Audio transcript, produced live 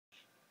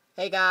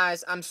Hey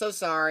guys, I'm so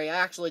sorry. I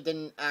actually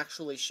didn't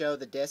show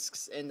the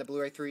discs in the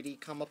Blu-ray 3D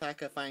combo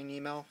pack of Finding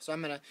Nemo, so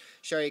I'm gonna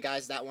show you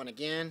guys that one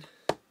again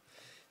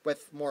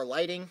with more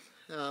lighting.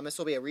 This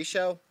will be a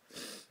reshow.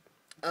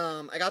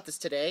 I got this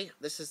today.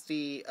 This is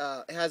the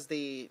it has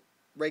the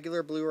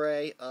regular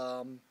Blu-ray,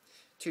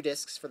 2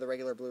 discs for the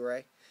regular Blu-ray.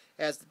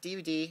 It has the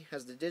DVD,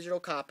 has the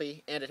digital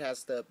copy, and it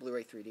has the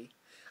Blu-ray 3D.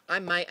 I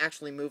might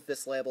actually move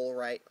this label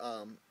right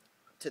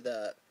to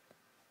the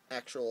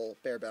actual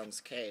bare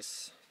bones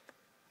case.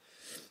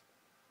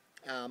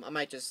 I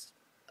might just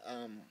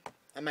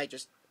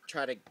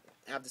try to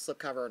have the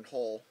slipcover in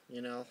whole,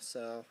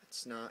 so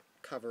it's not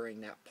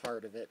covering that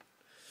part of it.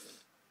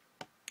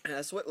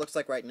 That's what it looks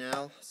like right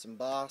now. It's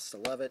embossed. I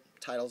love it.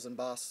 Title's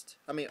embossed.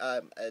 I mean,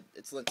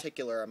 it's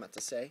lenticular, I meant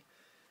to say.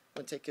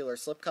 Lenticular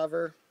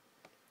slipcover.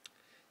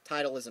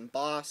 Title is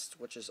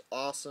embossed, which is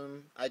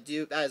awesome. That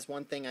is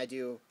one thing I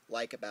do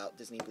like about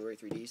Disney Blu-ray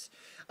 3Ds.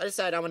 I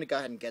decided I'm going to go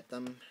ahead and get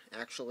them,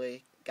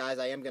 actually. Guys,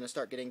 I am going to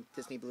start getting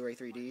Disney Blu-ray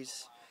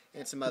 3Ds.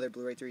 And some other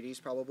Blu-ray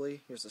 3Ds,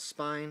 probably. Here's the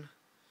spine.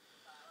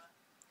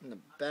 In the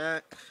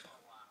back.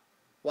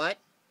 What?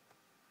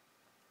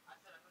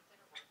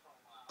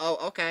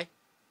 Oh, okay.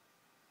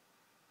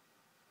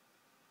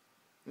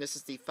 And this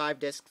is the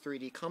 5-disc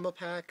 3D combo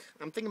pack.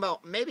 I'm thinking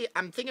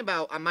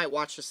about I might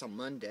watch this on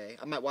Monday.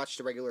 I might watch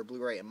the regular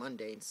Blu-ray on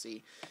Monday and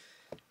see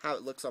how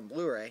it looks on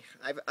Blu-ray.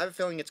 I have a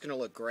feeling it's going to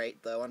look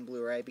great, though, on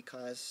Blu-ray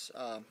because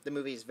the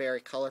movie is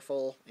very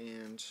colorful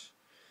and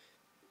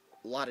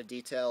a lot of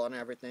detail and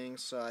everything,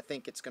 so I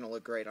think it's going to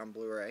look great on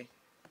Blu-ray.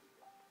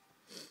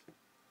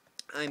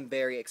 I'm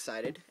very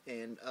excited,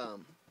 and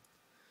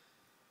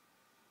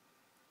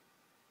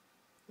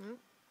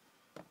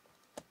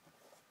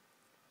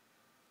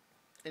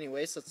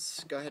anyways,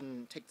 let's go ahead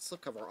and take the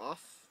slipcover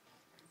off.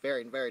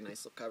 Very, very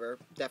nice slipcover.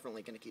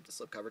 Definitely going to keep the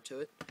slipcover to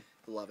it.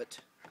 Love it.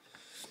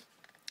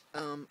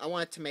 I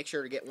wanted to make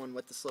sure to get one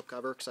with the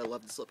slipcover because I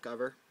love the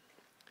slipcover.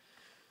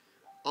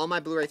 All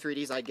my Blu-ray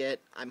 3Ds I get,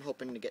 I'm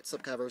hoping to get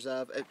slipcovers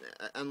of,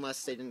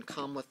 unless they didn't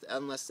come with,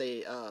 unless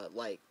they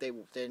they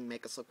didn't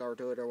make a slipcover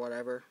to it or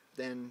whatever.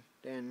 Then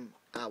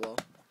I will.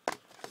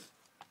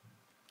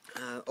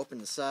 Open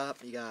this up.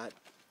 You got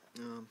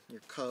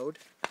your code.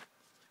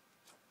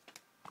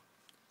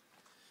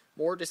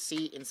 More to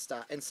see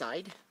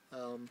inside.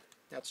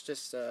 That's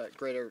just a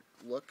greater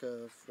look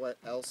of what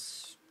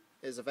else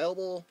is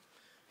available.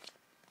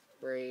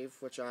 Brave,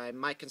 which I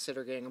might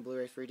consider getting a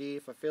Blu-ray 3D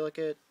if I feel like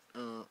it.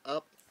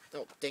 Up.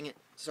 Oh, dang it.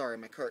 Sorry,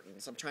 my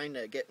curtains. I'm trying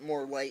to get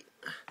more light.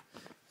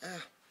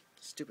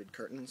 Stupid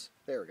curtains.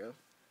 There we go.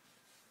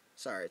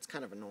 Sorry, it's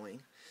kind of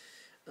annoying.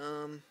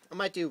 I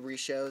might do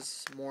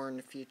reshows more in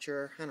the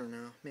future. I don't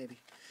know, maybe.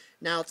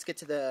 Now let's get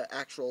to the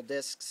actual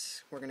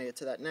discs. We're going to get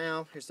to that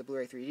now. Here's the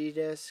Blu-ray 3D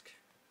disc.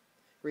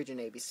 Region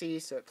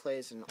ABC, so it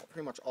plays in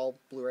pretty much all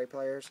Blu-ray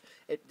players.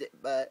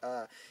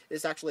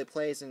 This actually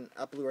plays in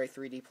a Blu-ray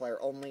 3D player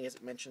only, as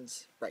it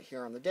mentions right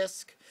here on the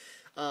disc.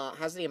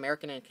 Has the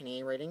American and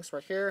Canadian ratings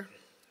right here.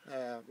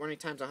 Running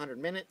time's 100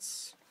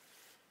 minutes.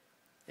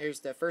 Here's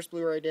the first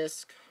Blu-ray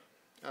disc.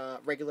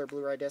 Regular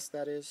Blu-ray disc,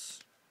 that is.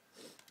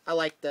 I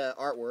like the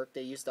artwork.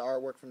 They used the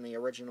artwork from the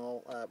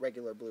original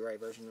regular Blu-ray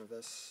version of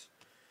this.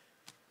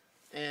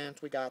 And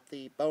we got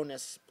the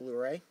bonus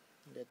Blu-ray.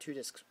 The 2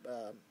 discs,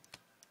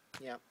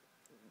 yeah,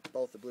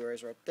 both the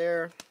Blu-rays right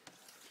there.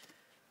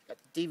 Got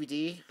the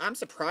DVD. I'm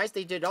surprised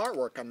they did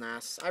artwork on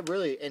this. I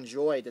really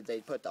enjoyed that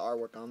they put the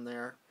artwork on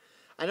there.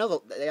 I know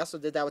that they also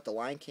did that with the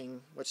Lion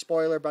King, which,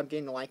 spoiler, but I'm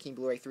getting the Lion King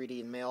Blu-ray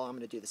 3D in mail. I'm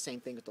going to do the same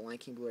thing with the Lion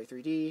King Blu-ray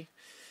 3D.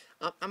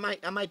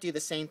 I might do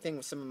the same thing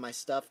with some of my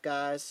stuff,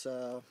 guys,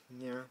 so,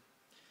 yeah.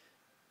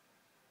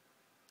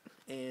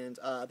 And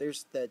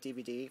there's the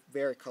DVD.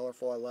 Very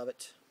colorful. I love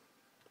it.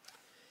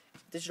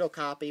 Digital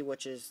copy,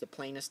 which is the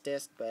plainest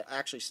disc, but I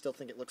actually still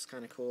think it looks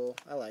kind of cool.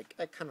 I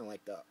kind of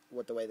like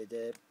the way they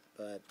did,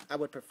 but I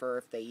would prefer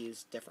if they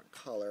used different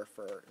color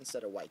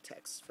instead of white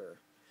text for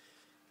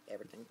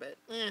everything. But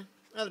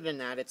other than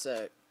that, it's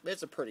a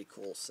pretty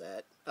cool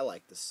set. I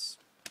like this.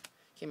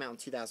 Came out in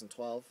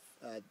 2012,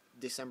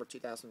 December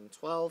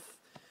 2012.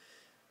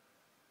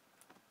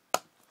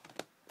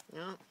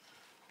 Yeah.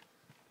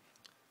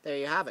 There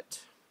you have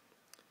it.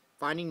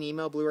 Finding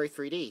Nemo Blu-ray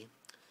 3D.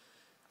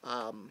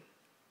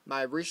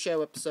 My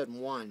Reshow episode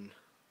 1.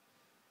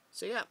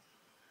 So yeah. Hope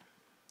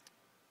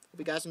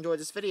you guys enjoyed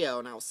this video,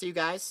 and I will see you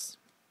guys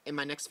in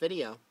my next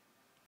video.